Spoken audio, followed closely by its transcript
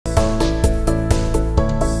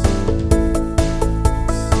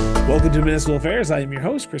Welcome to Municipal Affairs. I am your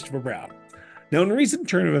host, Christopher Brown. Now, in a recent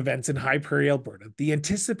turn of events in High Prairie, Alberta, the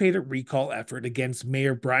anticipated recall effort against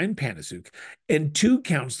Mayor Brian Panasiuk and two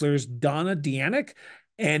councillors, Donna,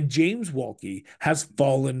 and James Waikle, has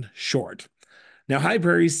fallen short. Now, High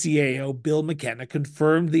Prairie's CAO, Bill McKenna,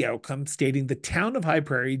 confirmed the outcome, stating the Town of High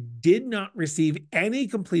Prairie did not receive any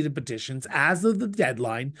completed petitions as of the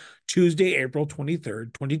deadline, Tuesday, April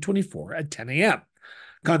 23rd, 2024 at 10 a.m.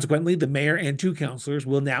 Consequently, the mayor and two councillors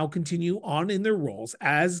will now continue on in their roles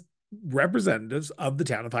as representatives of the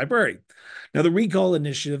Town of High Prairie. Now, the recall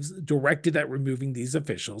initiatives directed at removing these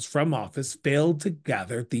officials from office failed to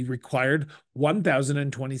gather the required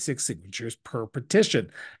 1,026 signatures per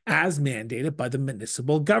petition, as mandated by the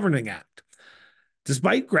Municipal Government Act.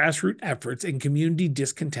 Despite grassroots efforts and community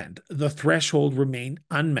discontent, the threshold remained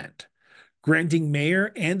unmet, granting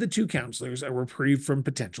mayor and the two councillors a reprieve from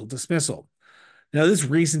potential dismissal. Now, this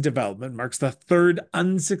recent development marks the third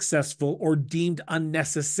unsuccessful or deemed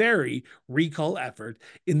unnecessary recall effort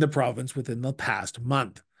in the province within the past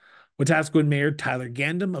month. Wetaskiwin Mayor Tyler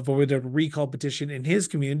Gandam avoided a recall petition in his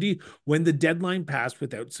community when the deadline passed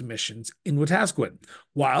without submissions in Wetaskiwin,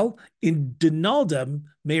 while in Deynaka,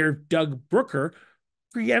 Mayor Doug Brooker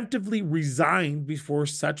preemptively resigned before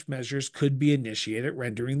such measures could be initiated,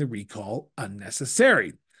 rendering the recall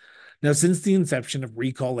unnecessary. Now, since the inception of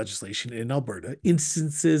recall legislation in Alberta,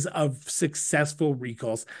 instances of successful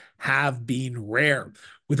recalls have been rare,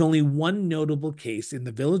 with only one notable case in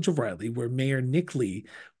the village of Riley where Mayor Nick Lee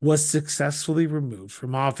was successfully removed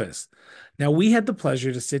from office. Now, we had the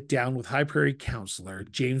pleasure to sit down with High Prairie Councillor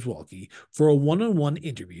James Waikle for a one-on-one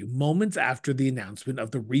interview moments after the announcement of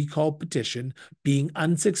the recall petition being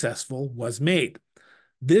unsuccessful was made.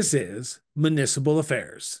 This is Municipal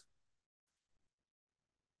Affairs.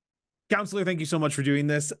 Counselor, thank you so much for doing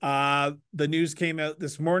this. The news came out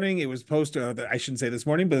this morning. It was posted, I shouldn't say this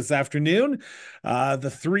morning, but this afternoon.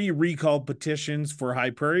 The three recall petitions for High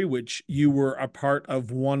Prairie, which you were a part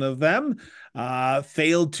of one of them,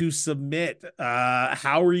 failed to submit.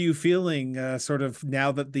 How are you feeling sort of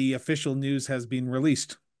now that the official news has been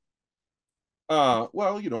released? Well,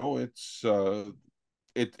 it's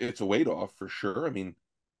it's a weight off for sure. I mean,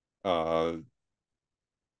 yeah,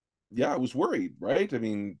 I was worried, right? I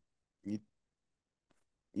mean,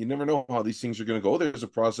 you never know how these things are going to go. There's a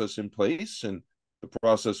process in place, and the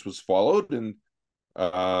process was followed. And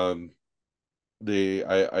I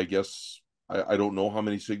guess I don't know how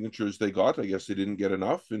many signatures they got. I guess they didn't get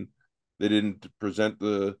enough, and they didn't present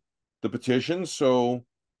the petition. So,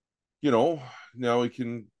 now we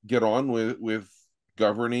can get on with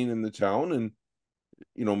governing in the town and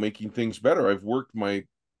making things better. I've worked the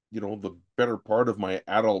better part of my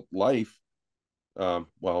adult life. Well,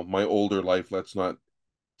 my older life. Let's not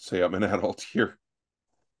say I'm an adult here.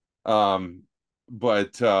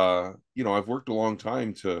 But I've worked a long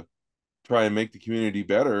time to try and make the community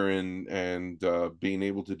better, and being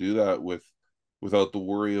able to do that without the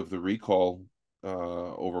worry of the recall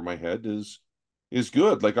over my head is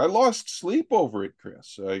good. Like, I lost sleep over it,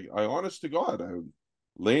 Chris. I honest to God, I'm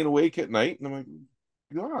laying awake at night and I'm like,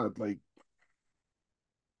 God, like,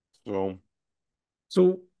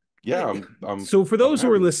 So yeah, so for I'm those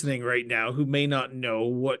who are happy. listening right now who may not know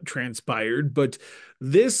what transpired, but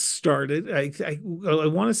this started, I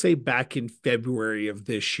want to say back in February of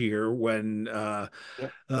this year when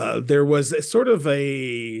Yeah. there was a sort of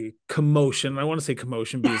a commotion. I want to say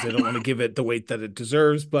commotion because I don't want to give it the weight that it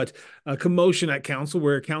deserves, but a commotion at council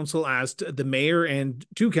where council asked the mayor and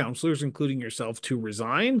two councillors, including yourself, to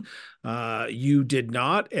resign. You did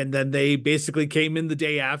not. And then they basically came in the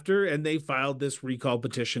day after and they filed this recall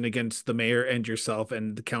petition against the mayor and yourself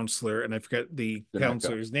and the councillor. And I forget the Deynaka.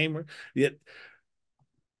 councillor's name.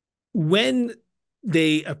 When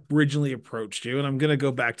they originally approached you, and I'm going to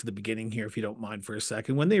go back to the beginning here if you don't mind for a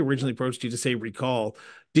second. When they originally approached you to say recall,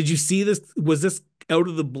 did you see this? Was this out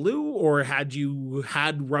of the blue, or had you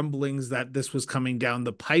had rumblings that this was coming down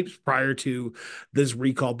the pipes prior to this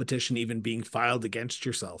recall petition even being filed against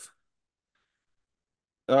yourself?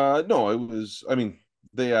 No, it was. I mean,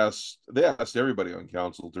 they asked everybody on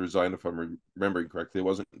council to resign, if I'm remembering correctly. It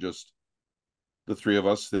wasn't just the three of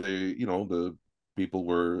us. The people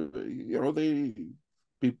were,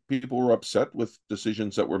 people were upset with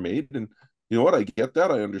decisions that were made, and you know what? I get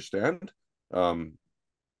that. I understand. Um,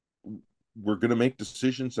 we're going to make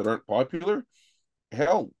decisions that aren't popular.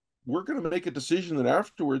 Hell, we're going to make a decision that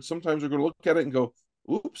afterwards, sometimes we're going to look at it and go,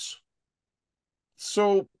 "Oops."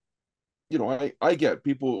 So, I get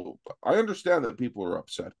people. I understand that people are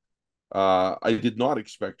upset. I did not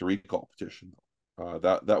expect a recall petition.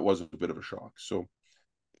 That was a bit of a shock. So,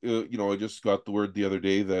 I just got the word the other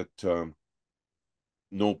day that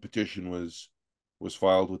no petition was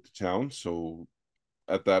filed with the town. So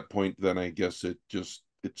at that point, then I guess it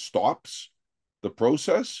stops the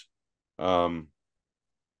process. Um,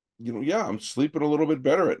 yeah, I'm sleeping a little bit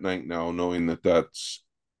better at night now, knowing that that's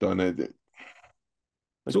done. It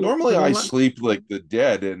like So normally I sleep like the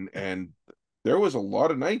dead, and there was a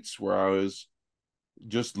lot of nights where I was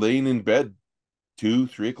just laying in bed 2,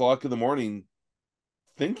 3 o'clock in the morning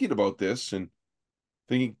thinking about this and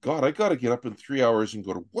thinking, God, I got to get up in 3 hours and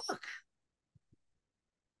go to work.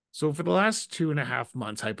 So for the last 2.5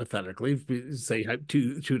 months, hypothetically, say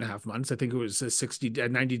 2.5 months, I think it was a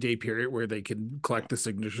 90-day period where they can collect the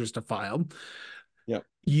signatures to file. Yeah.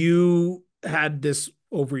 You had this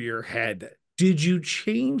over your head. Did you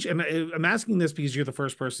change? And I'm asking this because you're the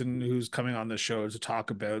first person who's coming on the show to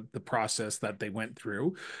talk about the process that they went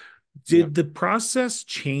through. Yeah. Did the process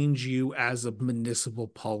change you as a municipal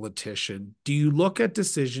politician? Do you look at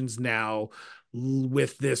decisions now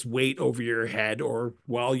with this weight over your head, or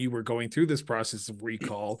while you were going through this process of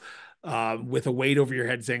recall, with a weight over your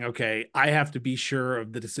head saying, okay, I have to be sure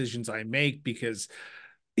of the decisions I make, because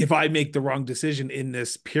if I make the wrong decision in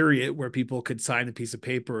this period where people could sign a piece of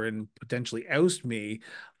paper and potentially oust me,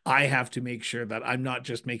 I have to make sure that I'm not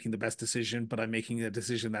just making the best decision, but I'm making a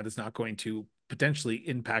decision that is not going to potentially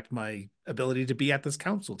impact my ability to be at this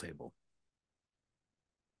council table.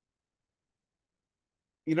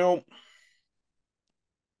 You know,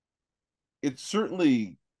 it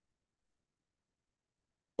certainly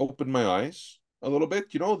opened my eyes a little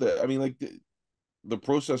bit. That I mean, like the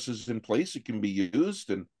process is in place; it can be used,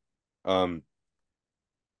 and um,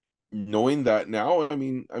 knowing that now, I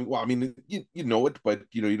mean, you know it, but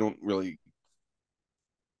you don't really.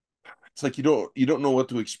 It's like you don't know what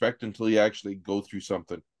to expect until you actually go through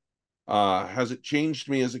something. Has it changed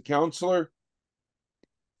me as a counselor?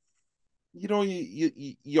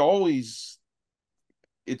 You always.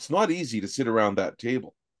 It's not easy to sit around that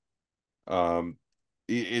table. Um,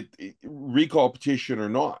 recall petition or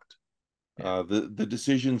not. The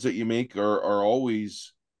decisions that you make are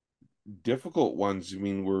always difficult ones. I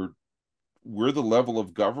mean, we're the level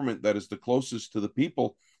of government that is the closest to the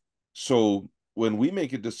people. So when we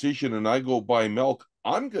make a decision and I go buy milk,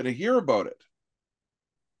 I'm going to hear about it,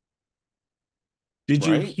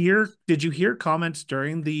 right? Did you hear comments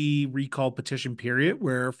during the recall petition period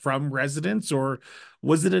where from residents, or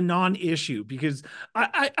was it a non-issue? Because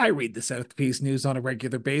I read the South Peace News on a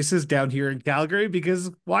regular basis down here in Calgary, because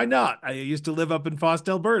why not? I used to live up in Fost,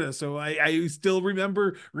 Alberta, so I still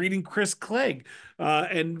remember reading Chris Clegg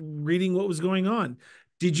and reading what was going on.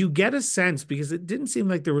 Did you get a sense, because it didn't seem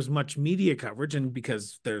like there was much media coverage, and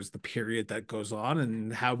because there's the period that goes on,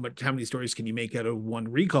 and how many stories can you make out of one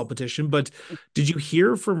recall petition? But did you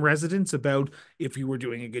hear from residents about if you were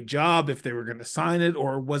doing a good job, if they were going to sign it,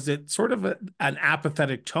 or was it sort of an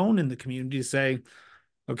apathetic tone in the community to say,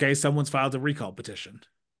 okay, someone's filed a recall petition?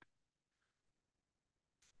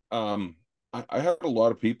 I had a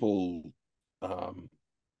lot of people um,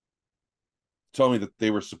 tell me that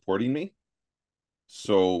they were supporting me,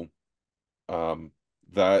 so um,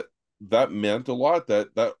 that that meant a lot.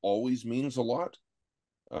 That always means a lot.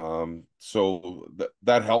 So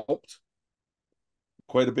that helped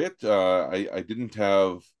quite a bit. I didn't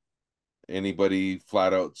have anybody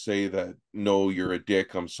flat out say that, no, you're a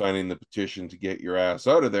dick, I'm signing the petition to get your ass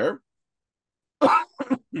out of there.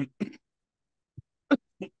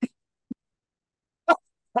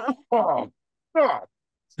 Oh, God.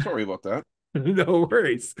 Sorry about that. No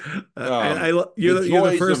worries. The You're the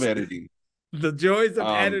joys of first. editing. The joys of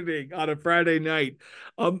Um, editing on a Friday night.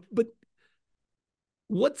 But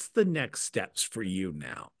what's the next steps for you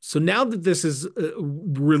now? So now that this is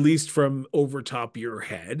released from over top your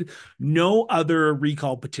head, no other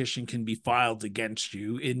recall petition can be filed against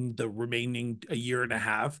you in the remaining a year and a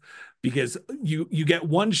half, because you get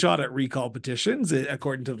one shot at recall petitions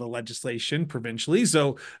according to the legislation provincially.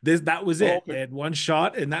 So that was oh, it. okay. They had one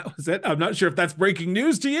shot and that was it. I'm not sure if that's breaking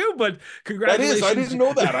news to you, but That is, I congratulations. didn't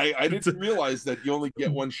know that. I didn't realize that you only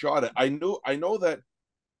get one shot at. I know that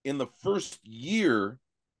in the first year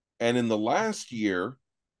and in the last year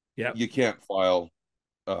Yeah. you can't file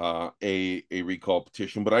a recall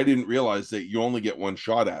petition, but I didn't realize that you only get one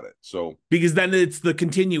shot at it. So Because then it's the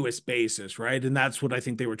continuous basis, right? And that's what I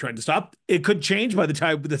think they were trying to stop. It could change by the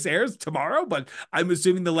time this airs tomorrow, but I'm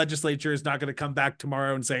assuming the legislature is not going to come back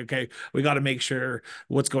tomorrow and say, okay, we got to make sure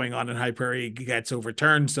what's going on in High Prairie gets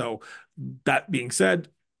overturned. So that being said,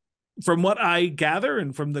 from what I gather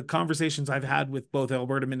and from the conversations I've had with both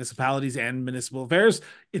Alberta municipalities and municipal affairs,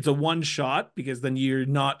 it's a one shot, because then you're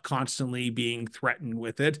not constantly being threatened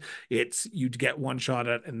with it. It's you get one shot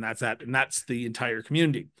at, and that's that, and that's the entire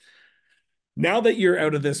community. Now that you're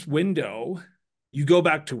out of this window, you go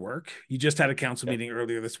back to work. You just had a council Yeah. meeting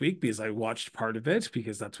earlier this week because I watched part of it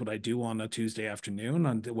because that's what I do on a Tuesday afternoon.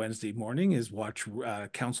 On Wednesday morning is watch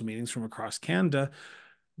council meetings from across Canada.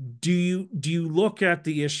 Do you look at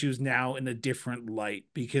the issues now in a different light,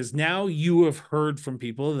 because now you have heard from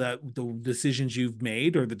people that the decisions you've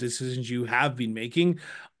made or the decisions you have been making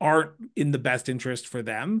aren't in the best interest for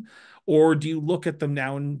them? Or do you look at them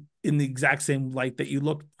now in the exact same light that you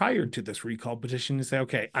looked prior to this recall petition and say,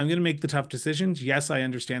 okay, I'm going to make the tough decisions. Yes, I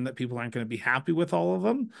understand that people aren't going to be happy with all of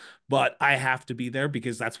them, but I have to be there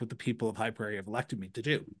because that's what the people of High Prairie have elected me to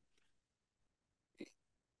do.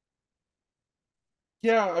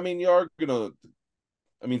 Yeah, I mean, you are gonna,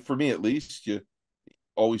 I mean, for me at least, you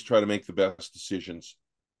always try to make the best decisions.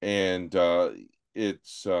 And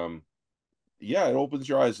it's yeah, it opens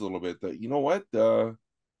your eyes a little bit that, you know what,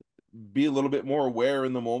 be a little bit more aware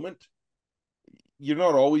in the moment. You're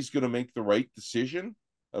not always going to make the right decision.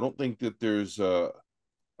 I don't think that there's a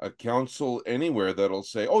council anywhere that'll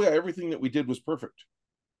say, oh yeah, everything that we did was perfect.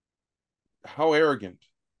 How arrogant,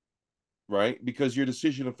 right? Because your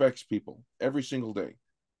decision affects people every single day,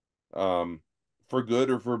 um, for good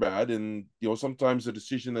or for bad. And sometimes a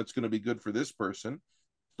decision that's going to be good for this person,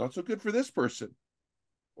 it's not so good for this person.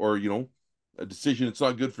 Or a decision that's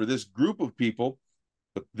not good for this group of people,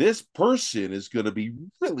 but this person is going to be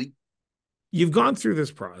really. You've gone through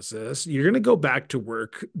this process. You're going to go back to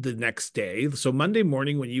work the next day. So Monday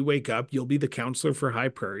morning, when you wake up, you'll be the counselor for High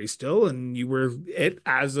Prairie still, and you were it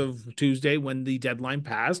as of Tuesday when the deadline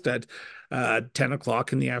passed at 10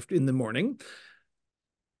 o'clock in the morning.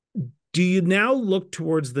 Do you now look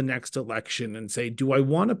towards the next election and say, do I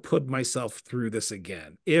want to put myself through this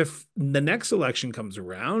again? If the next election comes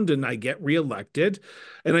around and I get reelected,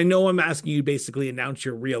 and I know I'm asking you basically announce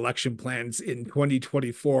your reelection plans in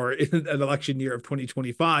 2024, in an election year of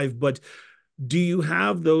 2025, but do you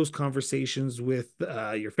have those conversations with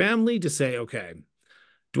your family to say, okay,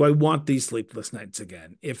 do I want these sleepless nights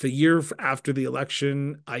again? If a year after the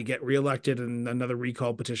election I get reelected and another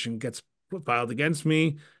recall petition gets filed against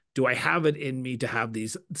me, do I have it in me to have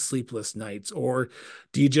these sleepless nights? Or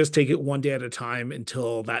do you just take it one day at a time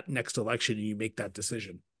until that next election and you make that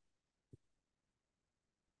decision?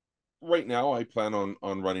 Right now I plan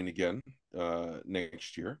on running again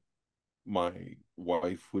next year. My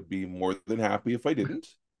wife would be more than happy if I didn't.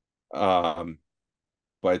 Um,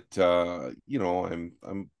 but I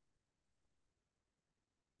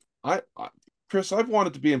Chris, I've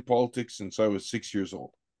wanted to be in politics since I was 6 years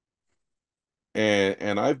old,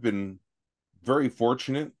 and I've been very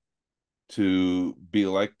fortunate to be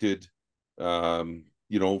elected,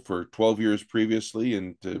 for 12 years previously,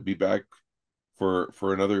 and to be back for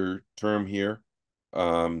another term here.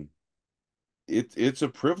 Um, it's a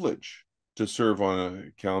privilege to serve on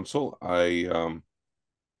a council. I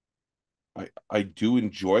do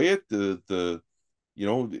enjoy it.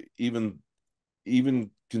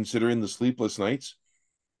 Even considering the sleepless nights,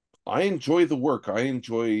 I enjoy the work. I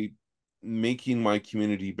enjoy making my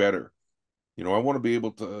community better. I want to be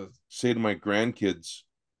able to say to my grandkids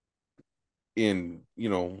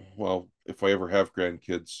well, if I ever have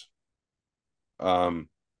grandkids, um,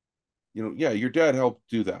 yeah, your dad helped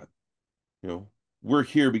do that. You know, we're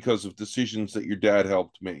here because of decisions that your dad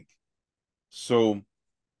helped make. So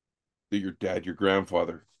that your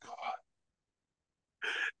grandfather, God,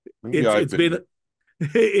 maybe I've It's been. been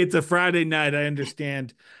it's a Friday night. I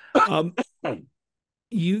understand. Um,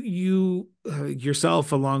 you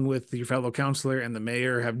yourself, along with your fellow counselor and the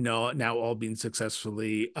mayor, have now all been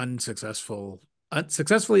unsuccessfully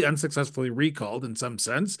recalled in some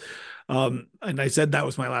sense. And I said that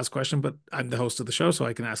was my last question, but I'm the host of the show, so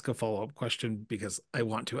I can ask a follow-up question because I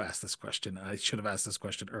want to ask this question. I should have asked this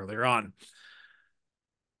question earlier on.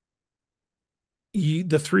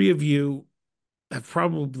 The three of you have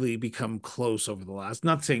probably become close over the last,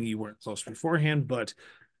 not saying you weren't close beforehand, but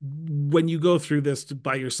when you go through this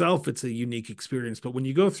by yourself, it's a unique experience. But when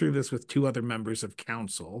you go through this with two other members of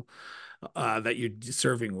council that you're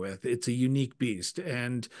serving with, it's a unique beast.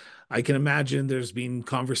 And I can imagine there's been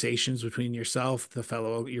conversations between yourself, your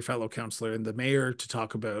fellow counselor, and the mayor to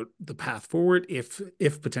talk about the path forward if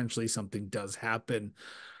potentially something does happen.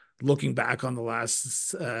 Looking back on the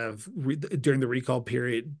last during the recall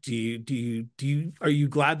period, are you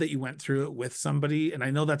glad that you went through it with somebody? And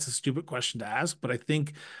I know that's a stupid question to ask, but I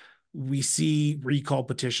think we see recall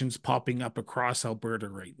petitions popping up across Alberta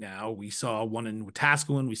right now. We saw one in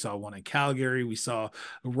Wetaskiwin, we saw one in Calgary, we saw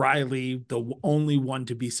Riley, the only one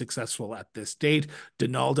to be successful at this date.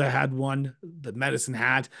 Deynaka had one, the Medicine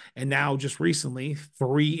Hat, and now just recently,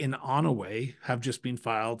 three in Onaway have just been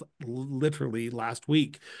filed literally last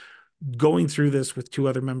week. going through this with two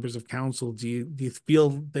other members of council, do you feel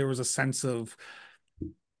there was a sense of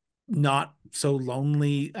not so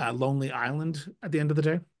lonely island at the end of the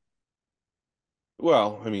day?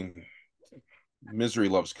 Well, I mean, misery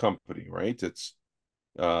loves company, right? It's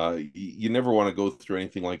you never want to go through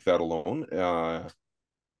anything like that alone.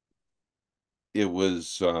 It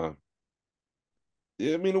was I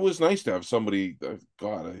mean, it was nice to have somebody.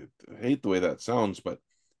 God, I hate the way that sounds, but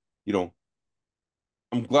you know,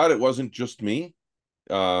 I'm glad it wasn't just me.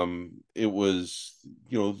 It was,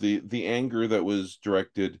 the anger that was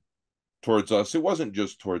directed towards us. It wasn't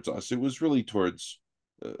just towards us. It was really towards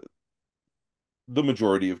uh, the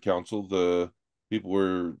majority of council. The people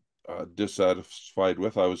were dissatisfied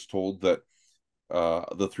with. I was told that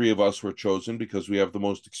the three of us were chosen because we have the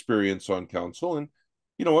most experience on council, and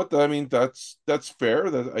you know what? I mean, that's fair.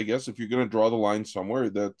 That, I guess, if you're going to draw the line somewhere,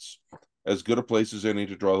 that's as good a place as any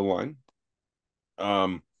to draw the line.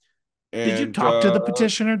 Um, Did you and talk to the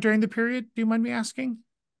petitioner during the period? Do you mind me asking?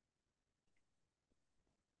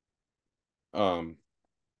 um,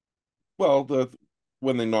 well,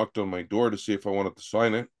 when they knocked on my door to see if I wanted to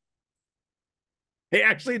sign it, They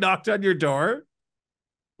actually knocked on your door?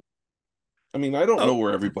 I mean, I don't know Oh,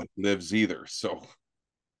 where everybody lives either, so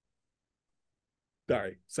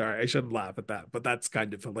sorry, I shouldn't laugh at that, but that's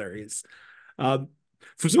kind of hilarious. Um,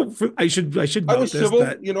 I should I note was this civil.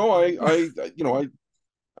 that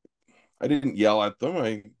I didn't yell at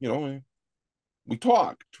them. We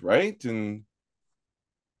talked, right? And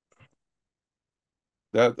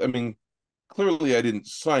that, I mean, clearly I didn't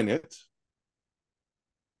sign it.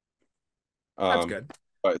 that's Um, good.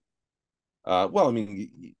 but well, I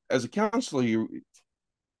mean, as a counselor,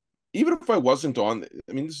 even if I wasn't on,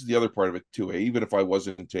 I mean, this is the other part of it too. Even if I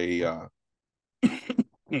wasn't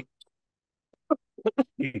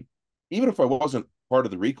even if I wasn't part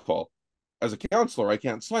of the recall, as a counselor, I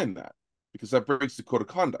can't sign that because that breaks the code of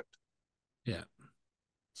conduct. Yeah.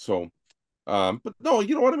 So, but no,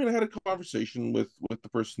 you know what I mean. I had a conversation with the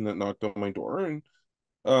person that knocked on my door, and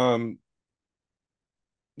um,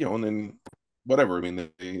 and then whatever. I mean,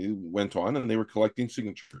 they went on and they were collecting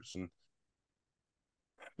signatures, and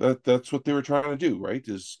that's what they were trying to do, right?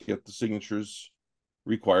 Is get the signatures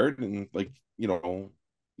required, and like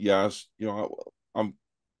yes, I'm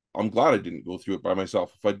I'm glad I didn't go through it by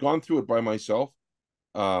myself. If I'd gone through it by myself,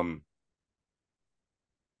 um,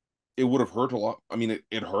 it would have hurt a lot. I mean,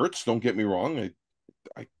 it hurts. Don't get me wrong.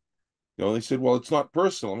 I, they said, well, it's not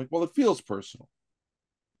personal. I'm like, well, it feels personal.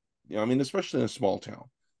 I mean, especially in a small town.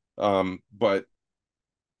 But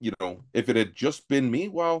if it had just been me,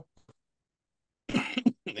 well,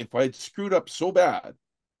 if I had screwed up so bad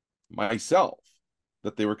myself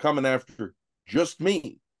that they were coming after just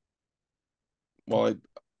me, well,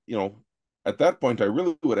 at that point, I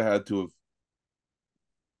really would have had to have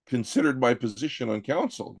considered my position on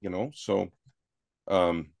council. So,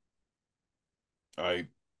 um, I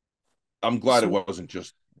I'm glad it So wasn't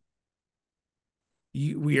just.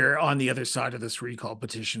 we are on the other side of this recall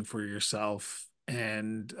petition for yourself.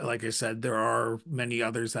 And like I said, there are many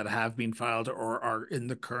others that have been filed or are in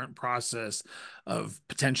the current process of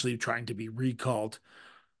potentially trying to be recalled.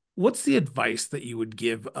 What's the advice that you would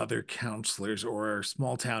give other counselors or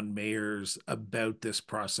small town mayors about this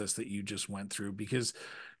process that you just went through? Because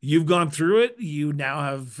you've gone through it, you now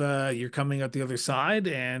have you're coming out the other side,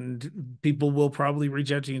 and people will probably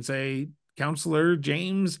reach out to you and say, "Counselor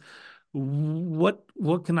James, what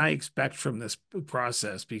can I expect from this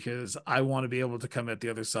process? Because I want to be able to come out the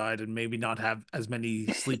other side and maybe not have as many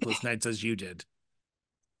sleepless nights as you did."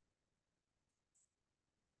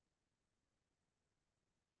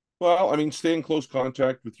 Well, I mean, stay in close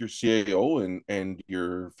contact with your CAO and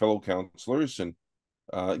your fellow counselors, and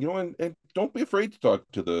and don't be afraid to talk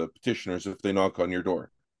to the petitioners if they knock on your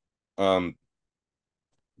door.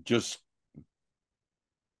 Just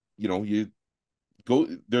you go.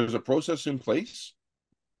 There's a process in place.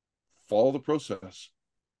 Follow the process,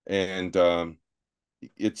 and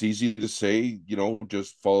it's easy to say,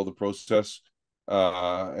 just follow the process,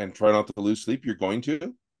 and try not to lose sleep. You're going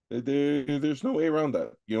to. There's no way around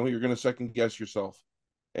that. You're going to second guess yourself,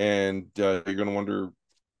 and you're going to wonder,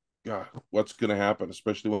 God, what's going to happen,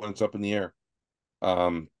 especially when it's up in the air.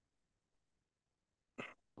 Um,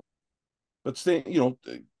 but stay,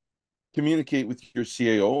 communicate with your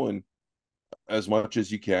CAO and as much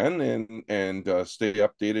as you can, and stay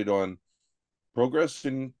updated on progress,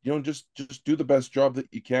 and just do the best job that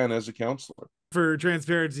you can as a counselor. For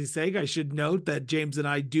transparency's sake, I should note that James and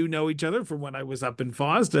I do know each other from when I was up in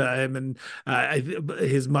Fost. Him and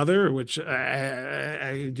his mother, which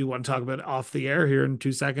I do want to talk about off the air here in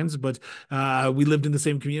 2 seconds, but we lived in the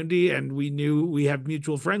same community and we knew we have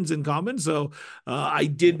mutual friends in common. So I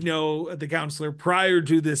did know the councillor prior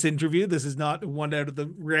to this interview. This is not one out of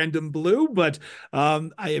the random blue, but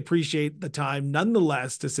I appreciate the time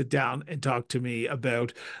nonetheless to sit down and talk to me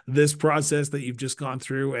about this process that you've just gone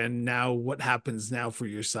through and now what happens now for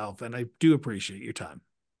yourself. And I do appreciate your time.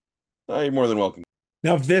 You're more than welcome.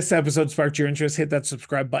 Now, if this episode sparked your interest, hit that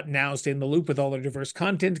subscribe button now. Stay in the loop with all our diverse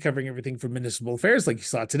content covering everything from municipal affairs, like you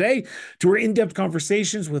saw today, to our in-depth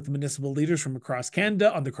conversations with municipal leaders from across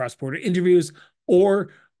Canada on the cross-border interviews, or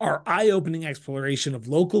our eye-opening exploration of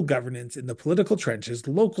local governance in the political trenches,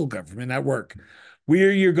 local government at work. We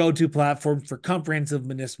are your go-to platform for comprehensive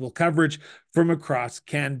municipal coverage from across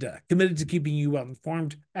Canada, committed to keeping you well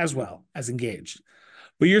informed as well as engaged.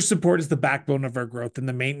 But your support is the backbone of our growth and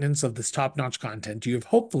the maintenance of this top-notch content you have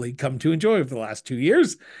hopefully come to enjoy over the last 2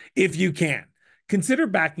 years. If you can, consider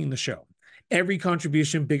backing the show. Every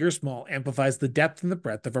contribution, big or small, amplifies the depth and the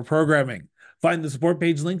breadth of our programming. Find the support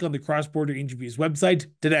page link on the Cross Border Interviews website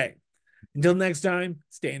today. Until next time,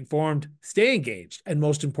 stay informed, stay engaged, and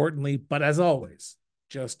most importantly, but as always,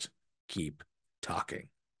 just keep talking.